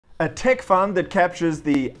A tech fund that captures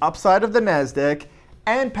the upside of the NASDAQ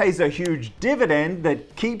and pays a huge dividend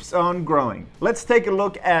that keeps on growing. Let's take a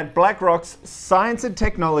look at BlackRock's Science and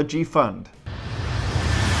Technology Fund.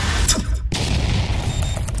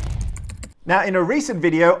 Now, in a recent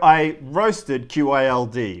video, I roasted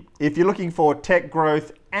QYLD. If you're looking for tech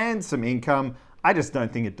growth and some income, I just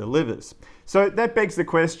don't think it delivers. So that begs the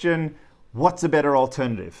question, what's a better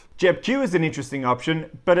alternative? JEPQ is an interesting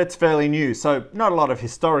option, but it's fairly new, so not a lot of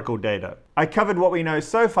historical data. I covered what we know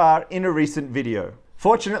so far in a recent video.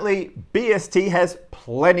 Fortunately, BST has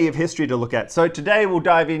plenty of history to look at, so today we'll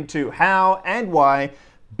dive into how and why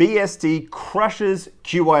BST crushes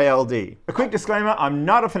QYLD. A quick disclaimer, I'm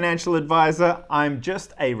not a financial advisor, I'm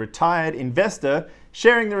just a retired investor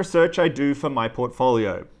sharing the research I do for my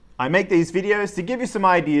portfolio. I make these videos to give you some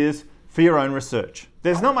ideas for your own research.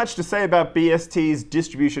 There's not much to say about BST's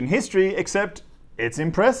distribution history except it's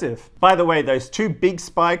impressive. By the way, those two big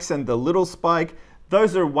spikes and the little spike,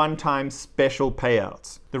 those are one-time special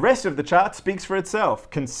payouts. The rest of the chart speaks for itself,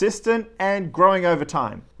 consistent and growing over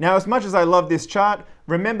time. Now, as much as I love this chart,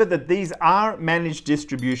 remember that these are managed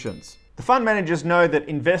distributions. The fund managers know that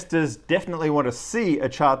investors definitely want to see a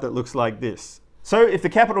chart that looks like this. So if the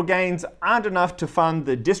capital gains aren't enough to fund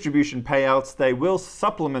the distribution payouts, they will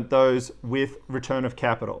supplement those with return of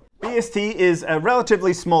capital. BST is a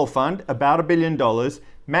relatively small fund, about $1 billion,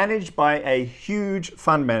 managed by a huge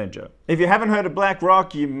fund manager. If you haven't heard of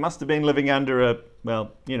BlackRock, you must have been living under a,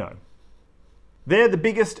 well, you know. They're the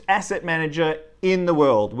biggest asset manager in the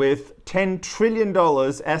world with $10 trillion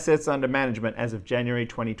assets under management as of January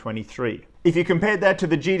 2023. If you compared that to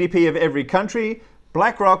the GDP of every country,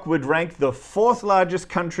 BlackRock would rank the 4th largest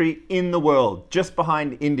country in the world, just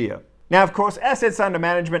behind India. Now, of course, assets under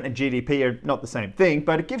management and GDP are not the same thing,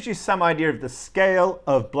 but it gives you some idea of the scale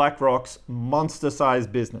of BlackRock's monster-sized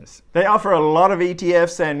business. They offer a lot of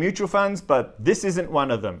ETFs and mutual funds, but this isn't one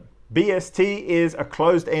of them. BST is a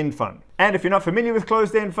closed-end fund. And if you're not familiar with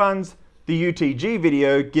closed-end funds, the UTG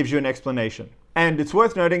video gives you an explanation. And it's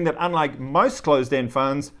worth noting that unlike most closed-end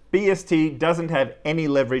funds, BST doesn't have any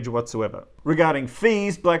leverage whatsoever. Regarding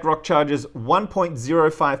fees, BlackRock charges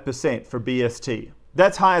 1.05% for BST.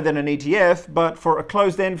 That's higher than an ETF, but for a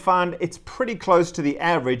closed-end fund, it's pretty close to the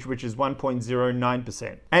average, which is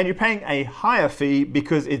 1.09%. And you're paying a higher fee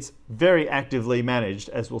because it's very actively managed,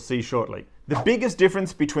 as we'll see shortly. The biggest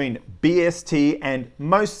difference between BST and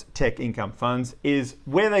most tech income funds is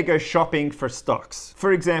where they go shopping for stocks.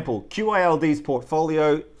 For example, QYLD's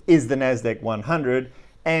portfolio is the NASDAQ 100,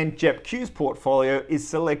 and JEPQ's portfolio is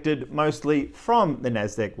selected mostly from the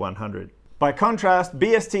NASDAQ 100. By contrast,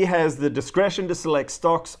 BST has the discretion to select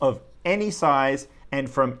stocks of any size and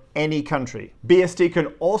from any country. BST can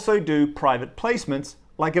also do private placements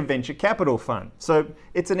like a venture capital fund. So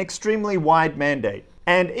it's an extremely wide mandate.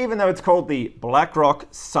 And even though it's called the BlackRock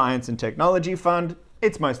Science and Technology Fund,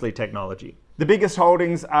 it's mostly technology. The biggest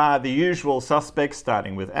holdings are the usual suspects,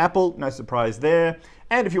 starting with Apple, no surprise there.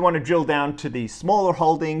 And if you want to drill down to the smaller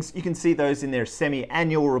holdings, you can see those in their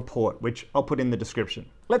semi-annual report, which I'll put in the description.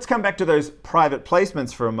 Let's come back to those private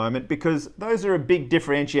placements for a moment, because those are a big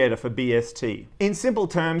differentiator for BST. In simple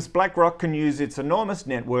terms, BlackRock can use its enormous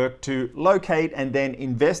network to locate and then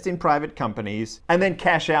invest in private companies and then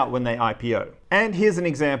cash out when they IPO. And here's an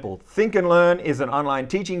example. Think and Learn is an online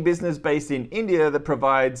teaching business based in India that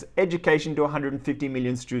provides education to 150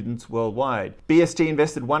 million students worldwide. BST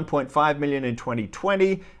invested $1.5 million in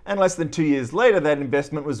 2020, and less than 2 years later, that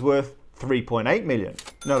investment was worth $3.8 million.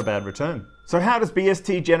 Not a bad return. So how does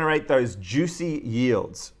BST generate those juicy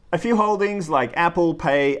yields? A few holdings like Apple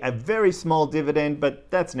pay a very small dividend, but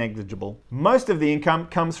that's negligible. Most of the income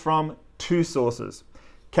comes from two sources: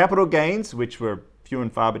 capital gains, which were few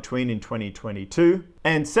and far between in 2022.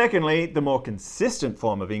 And secondly, the more consistent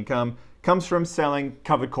form of income comes from selling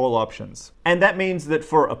covered call options. And that means that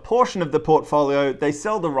for a portion of the portfolio, they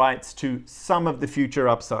sell the rights to some of the future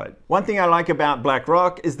upside. One thing I like about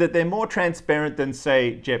BlackRock is that they're more transparent than,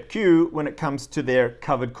 say, JEPQ when it comes to their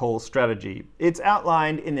covered call strategy. It's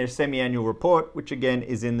outlined in their semi-annual report, which again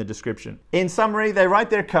is in the description. In summary, they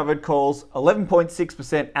write their covered calls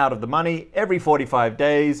 11.6% out of the money every 45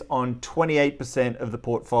 days on 28% of the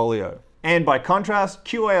portfolio. And by contrast,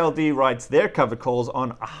 QYLD writes their covered calls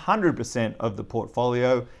on 100% of the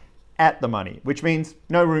portfolio at the money, which means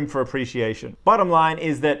no room for appreciation. Bottom line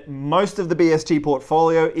is that most of the BST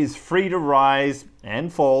portfolio is free to rise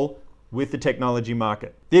and fall with the technology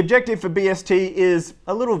market. The objective for BST is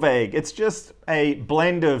a little vague. It's just a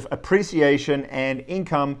blend of appreciation and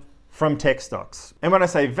income from tech stocks. And when I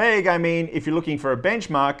say vague, I mean if you're looking for a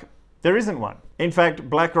benchmark, there isn't one. In fact,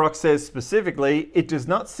 BlackRock says specifically it does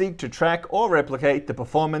not seek to track or replicate the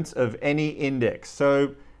performance of any index.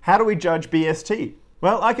 So how do we judge BST?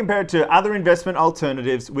 Well, I compare it to other investment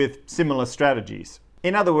alternatives with similar strategies.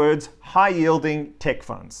 In other words, high-yielding tech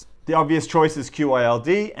funds. The obvious choice is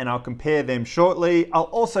QYLD, and I'll compare them shortly. I'll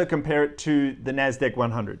also compare it to the NASDAQ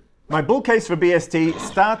 100. My bull case for BST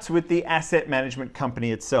starts with the asset management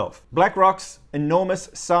company itself. BlackRock's enormous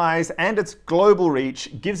size and its global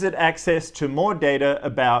reach gives it access to more data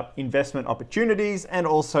about investment opportunities and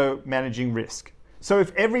also managing risk. So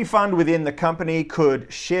if every fund within the company could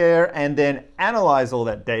share and then analyze all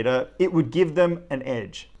that data, it would give them an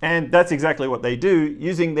edge. And that's exactly what they do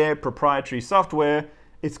using their proprietary software.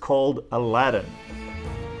 It's called Aladdin.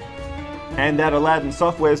 And that Aladdin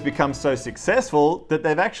software has become so successful that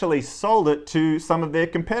they've actually sold it to some of their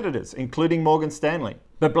competitors, including Morgan Stanley.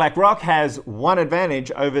 But BlackRock has one advantage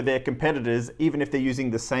over their competitors, even if they're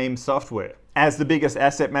using the same software. As the biggest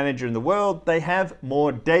asset manager in the world, they have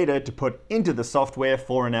more data to put into the software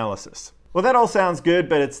for analysis. Well, that all sounds good,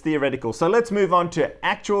 but it's theoretical. So let's move on to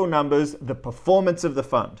actual numbers, the performance of the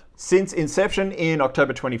fund. Since inception in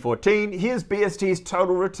October 2014, here's BST's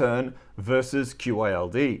total return versus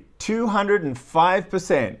QYLD.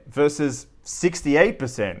 205% versus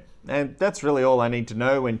 68%. And that's really all I need to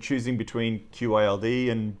know when choosing between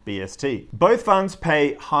QYLD and BST. Both funds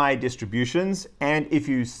pay high distributions, and if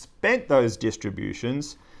you spent those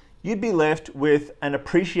distributions, you'd be left with an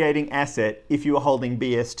appreciating asset if you were holding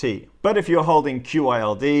BST. But if you're holding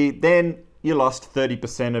QYLD, then you lost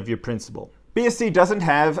 30% of your principal. BST doesn't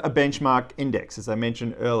have a benchmark index, as I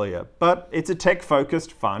mentioned earlier, but it's a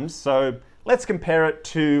tech-focused fund, so let's compare it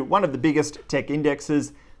to one of the biggest tech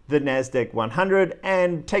indexes, the NASDAQ 100,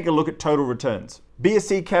 and take a look at total returns.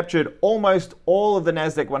 BST captured almost all of the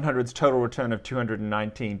NASDAQ 100's total return of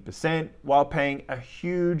 219% while paying a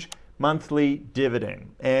huge monthly dividend,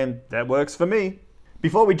 and that works for me.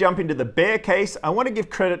 Before we jump into the bear case, I want to give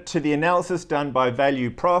credit to the analysis done by Value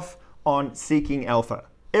Prof on Seeking Alpha.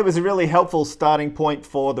 It was a really helpful starting point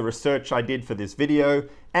for the research I did for this video,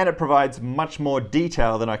 and it provides much more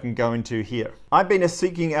detail than I can go into here. I've been a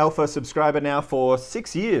Seeking Alpha subscriber now for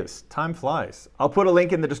 6 years. Time flies. I'll put a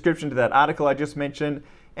link in the description to that article I just mentioned,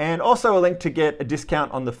 and also a link to get a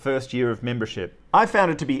discount on the first year of membership. I found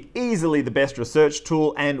it to be easily the best research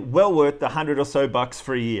tool and well worth the $100 or so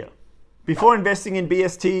for a year. Before investing in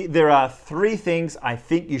BST, there are 3 things I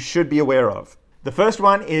think you should be aware of. The first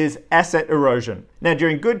one is asset erosion. Now,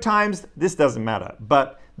 during good times, this doesn't matter,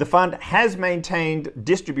 but the fund has maintained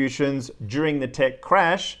distributions during the tech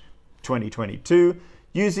crash, 2022,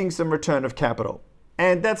 using some return of capital.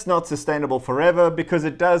 And that's not sustainable forever because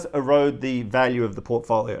it does erode the value of the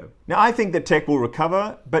portfolio. Now, I think that tech will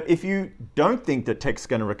recover, but if you don't think that tech's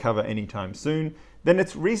going to recover anytime soon, then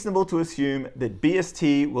it's reasonable to assume that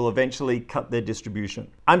BST will eventually cut their distribution.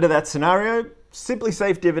 Under that scenario, Simply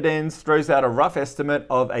Safe Dividends throws out a rough estimate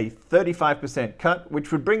of a 35% cut,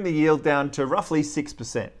 which would bring the yield down to roughly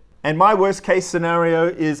 6%. And my worst case scenario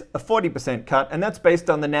is a 40% cut, and that's based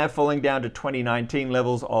on the NAV falling down to 2019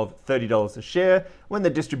 levels of $30 a share when the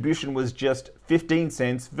distribution was just 15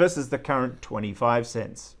 cents versus the current 25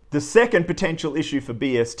 cents. The second potential issue for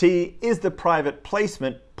BST is the private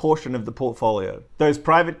placement portion of the portfolio. Those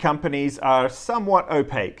private companies are somewhat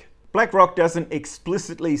opaque. BlackRock doesn't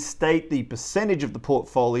explicitly state the percentage of the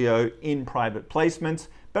portfolio in private placements,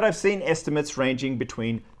 but I've seen estimates ranging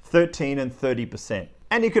between 13 and 30%.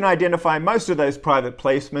 And you can identify most of those private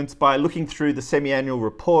placements by looking through the semi-annual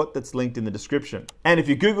report that's linked in the description. And if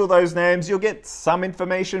you Google those names, you'll get some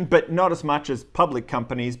information, but not as much as public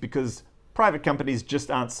companies because private companies just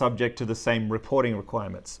aren't subject to the same reporting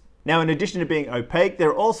requirements. Now, in addition to being opaque,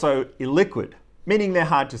 they're also illiquid, meaning they're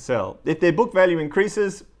hard to sell. If their book value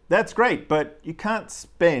increases, that's great, but you can't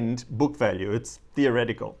spend book value. It's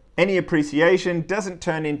theoretical. Any appreciation doesn't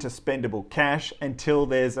turn into spendable cash until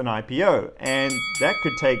there's an IPO, and that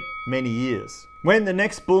could take many years. When the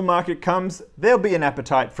next bull market comes, there'll be an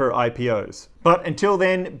appetite for IPOs. But until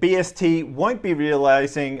then, BST won't be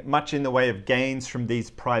realizing much in the way of gains from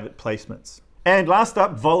these private placements. And last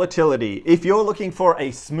up, volatility. If you're looking for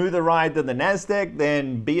a smoother ride than the NASDAQ,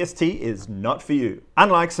 then BST is not for you.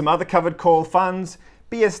 Unlike some other covered call funds,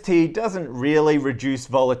 BST doesn't really reduce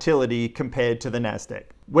volatility compared to the NASDAQ.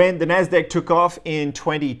 When the NASDAQ took off in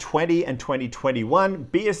 2020 and 2021,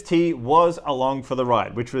 BST was along for the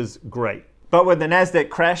ride, which was great. But when the NASDAQ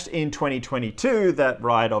crashed in 2022, that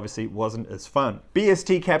ride obviously wasn't as fun.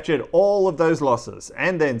 BST captured all of those losses,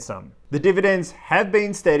 and then some. The dividends have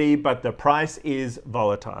been steady, but the price is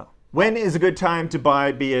volatile. When is a good time to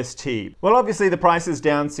buy BST? Well, obviously the price is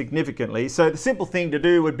down significantly, so the simple thing to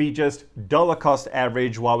do would be just dollar cost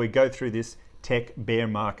average while we go through this tech bear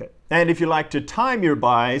market. And if you like to time your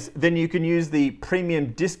buys, then you can use the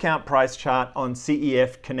premium discount price chart on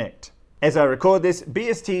CEF Connect. As I record this,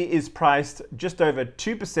 BST is priced just over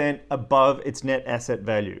 2% above its net asset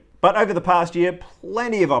value. But over the past year,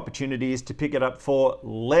 plenty of opportunities to pick it up for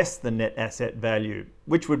less than net asset value,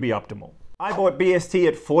 which would be optimal. I bought BST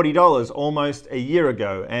at $40 almost a year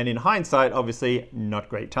ago, and in hindsight, obviously not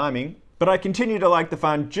great timing, but I continue to like the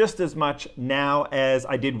fund just as much now as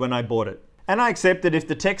I did when I bought it. And I accept that if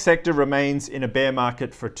the tech sector remains in a bear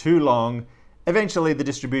market for too long, eventually the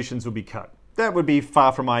distributions will be cut. That would be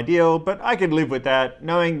far from ideal, but I could live with that,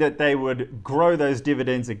 knowing that they would grow those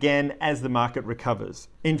dividends again as the market recovers.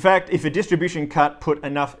 In fact, if a distribution cut put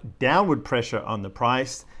enough downward pressure on the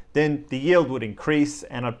price, then the yield would increase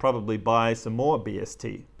and I'd probably buy some more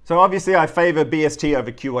BST. So obviously I favor BST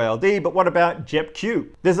over QYLD, but what about JEPQ?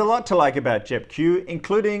 There's a lot to like about JEPQ,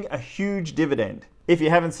 including a huge dividend. If you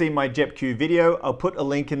haven't seen my JEPQ video, I'll put a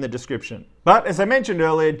link in the description. But as I mentioned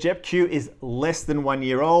earlier, JEPQ is less than 1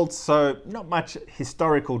 year old, so not much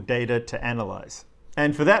historical data to analyze.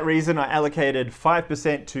 And for that reason, I allocated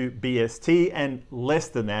 5% to BST and less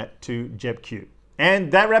than that to JEPQ.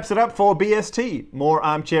 And that wraps it up for BST. More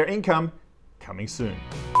armchair income coming soon.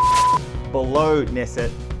 Below net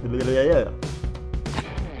asset.